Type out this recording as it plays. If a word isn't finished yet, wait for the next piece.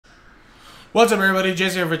What's up, everybody?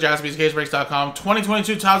 Jason here for JaspysCaseBreaks.com.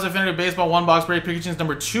 2022 Topps Definitive Baseball 1-box break Pikachu's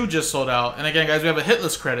number 2 just sold out. And again, guys, we have a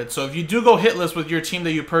hitless credit. So if you do go hitless with your team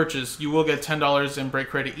that you purchase, you will get $10 in break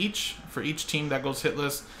credit each for each team that goes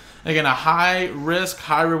hitless. And again, a high risk,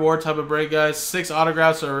 high reward type of break, guys. 6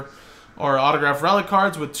 autographs or autograph relic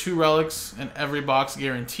cards with 2 relics in every box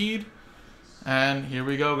guaranteed. And here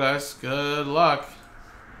we go, guys. Good luck.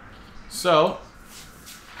 So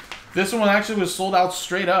this one actually was sold out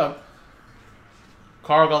straight up.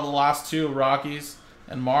 Carl got the last 2 Rockies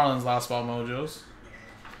and Marlins last spot mojos.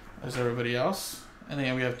 There's everybody else. And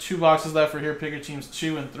then we have 2 boxes left for here. Pick your teams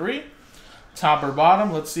 2 and 3. Top or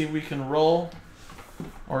bottom. Let's see if we can roll.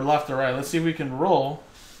 Or left or right. Let's see if we can roll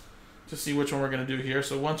to see which one we're going to do here.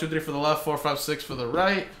 So 1, 2, 3 for the left. 4, 5, 6 for the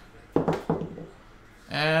right.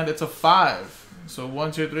 And it's a 5. So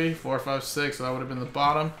 1, 2, 3, 4, 5, 6. So that would have been the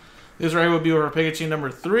bottom. This right would be our Pikachu number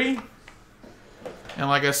 3. And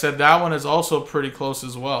like I said, that one is also pretty close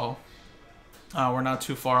as well. We're not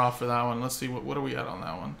too far off for that one. Let's see, what are we at on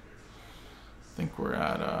that one? I think we're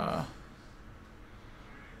at,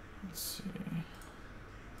 let's see.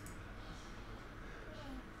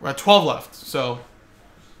 We're at 12 left. So,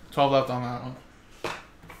 12 left on that one.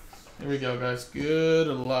 Here we go, guys. Good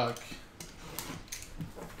luck.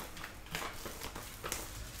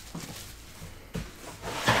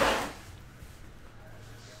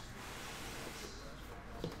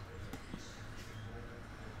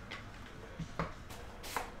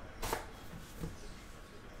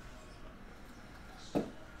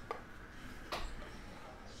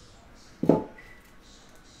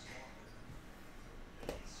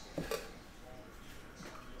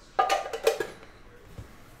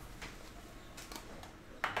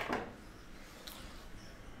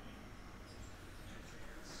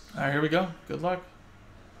 All right, here we go. Good luck.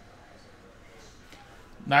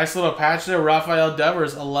 Nice little patch there. Rafael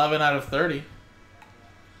Devers, 11 out of 30.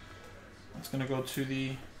 That's going to go to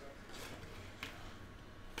the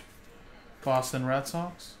Boston Red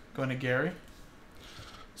Sox. Going to Gary.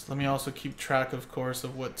 So let me also keep track, of course,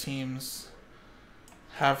 of what teams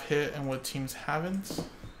have hit and what teams haven't.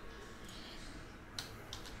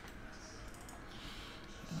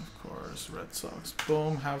 And of course, Red Sox,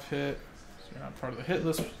 boom, have hit. So you're not part of the hit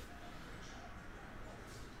list.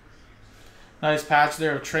 Nice patch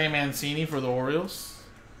there of Trey Mancini for the Orioles.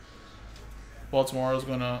 Baltimore is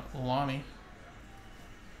going to Lonnie.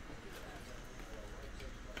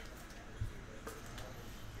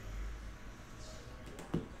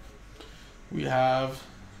 We have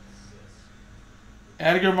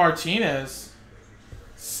Edgar Martinez,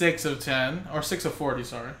 6 of 10, or 6 of 40,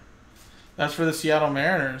 sorry. That's for the Seattle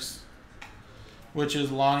Mariners, which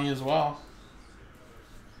is Lonnie as well.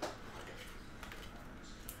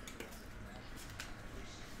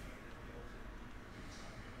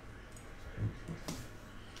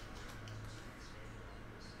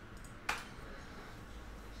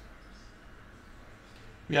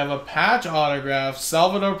 We have a patch autograph,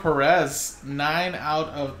 Salvador Perez, 9 out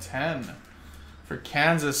of 10 for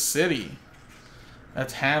Kansas City.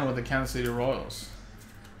 That's hand with the Kansas City Royals.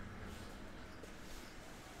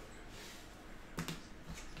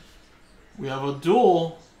 We have a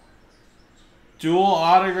dual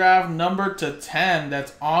autograph number to 10.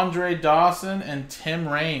 That's Andre Dawson and Tim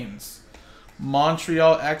Raines.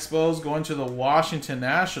 Montreal Expos going to the Washington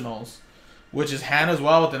Nationals, which is hand as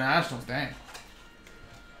well with the Nationals. Dang.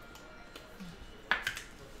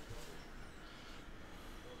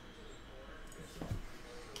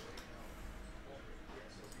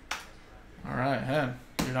 All right, Hen,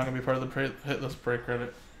 you're not going to be part of the hitless break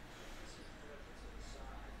credit.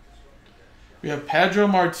 We have Pedro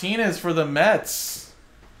Martinez for the Mets.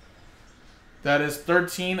 That is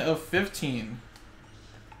 13 of 15.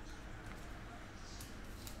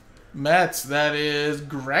 Mets, that is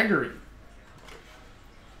Gregory.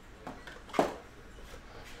 Oh,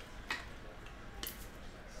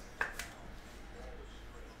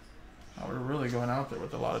 we're really going out there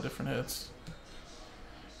with a lot of different hits.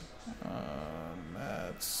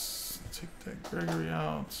 Let's take that Gregory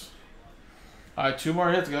out. All right, 2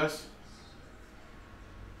 more hits, guys.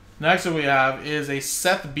 Next one we have is a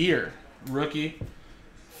Seth Beer, rookie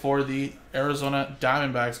for the Arizona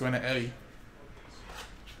Diamondbacks, going to Eddie.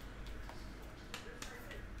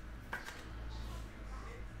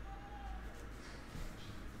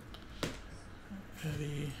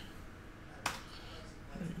 Eddie.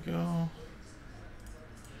 There you go.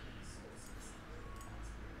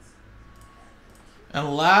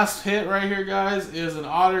 And last hit right here, guys, is an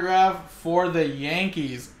autograph for the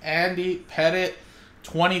Yankees. Andy Pettitte,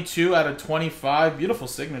 22 out of 25. Beautiful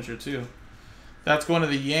signature, too. That's going to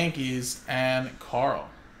the Yankees and Carl.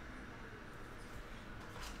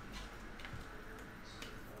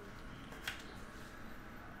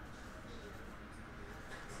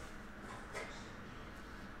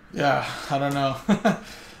 Yeah, I don't know.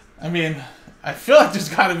 I mean, I feel like there's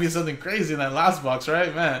got to be something crazy in that last box,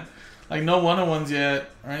 right, man? Like no one-on-ones yet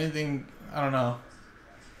or anything. I don't know.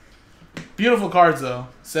 Beautiful cards though.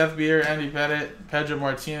 Seth Beer, Andy Pettit, Pedro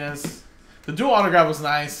Martinez. The dual autograph was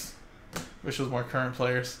nice. Wish it was more current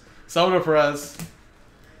players. Salvador Perez,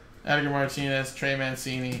 Edgar Martinez, Trey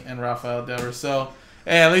Mancini, and Rafael Devers. So,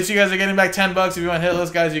 hey, at least you guys are getting back $10 if you want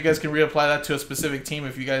hitless, guys. You guys can reapply that to a specific team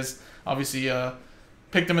if you guys obviously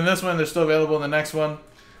picked them in this one. They're still available in the next one.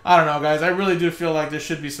 I don't know, guys. I really do feel like there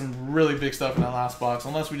should be some really big stuff in that last box,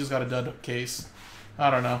 unless we just got a dud case. I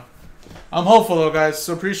don't know. I'm hopeful, though, guys,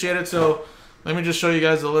 so appreciate it. So let me just show you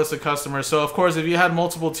guys the list of customers. So, of course, if you had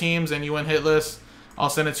multiple teams and you went hitless, I'll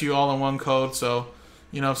send it to you all in one code. So,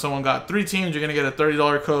 you know, if someone got 3 teams, you're going to get a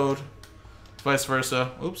 $30 code, vice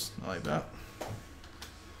versa. Oops, not like that.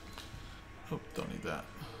 Oh, don't need that.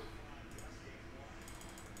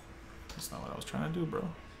 That's not what I was trying to do, bro.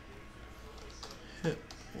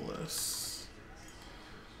 Hitless.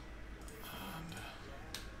 And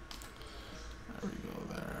there we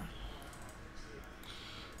go there.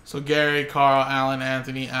 So Gary, Carl, Alan,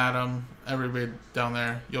 Anthony, Adam, everybody down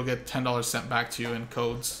there, you'll get $10 sent back to you in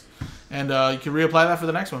codes. And you can reapply that for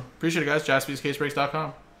the next one. Appreciate it, guys.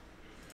 JaspysCaseBreaks.com.